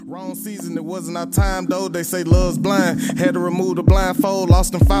Wrong season, it wasn't our time though. They say love's blind. Had to remove the blindfold,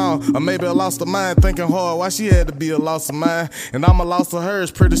 lost and found. Or maybe I lost her mind, thinking hard why she had to be a loss of mine. And I'm a loss of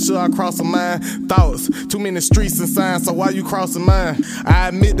hers, pretty sure I crossed her mind. Thoughts, too many streets and signs, so why you crossing mine? I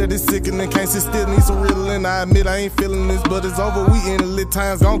admit that it's sickening, can't sit still, need some riddling. I admit I ain't feeling this, but it's over. We in it, lit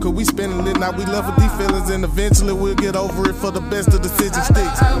times gone, cause we spending it. Now we left with these feelings, and eventually we'll get over it for the best of decision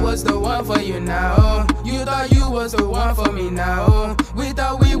sticks. I was the one for you now. You thought you was the one for me now. We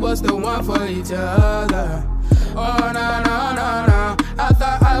thought we was the one for each other. Oh no no no no. I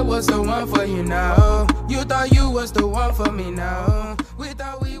thought I was the one for you now. You thought you was the one for me now. We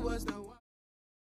thought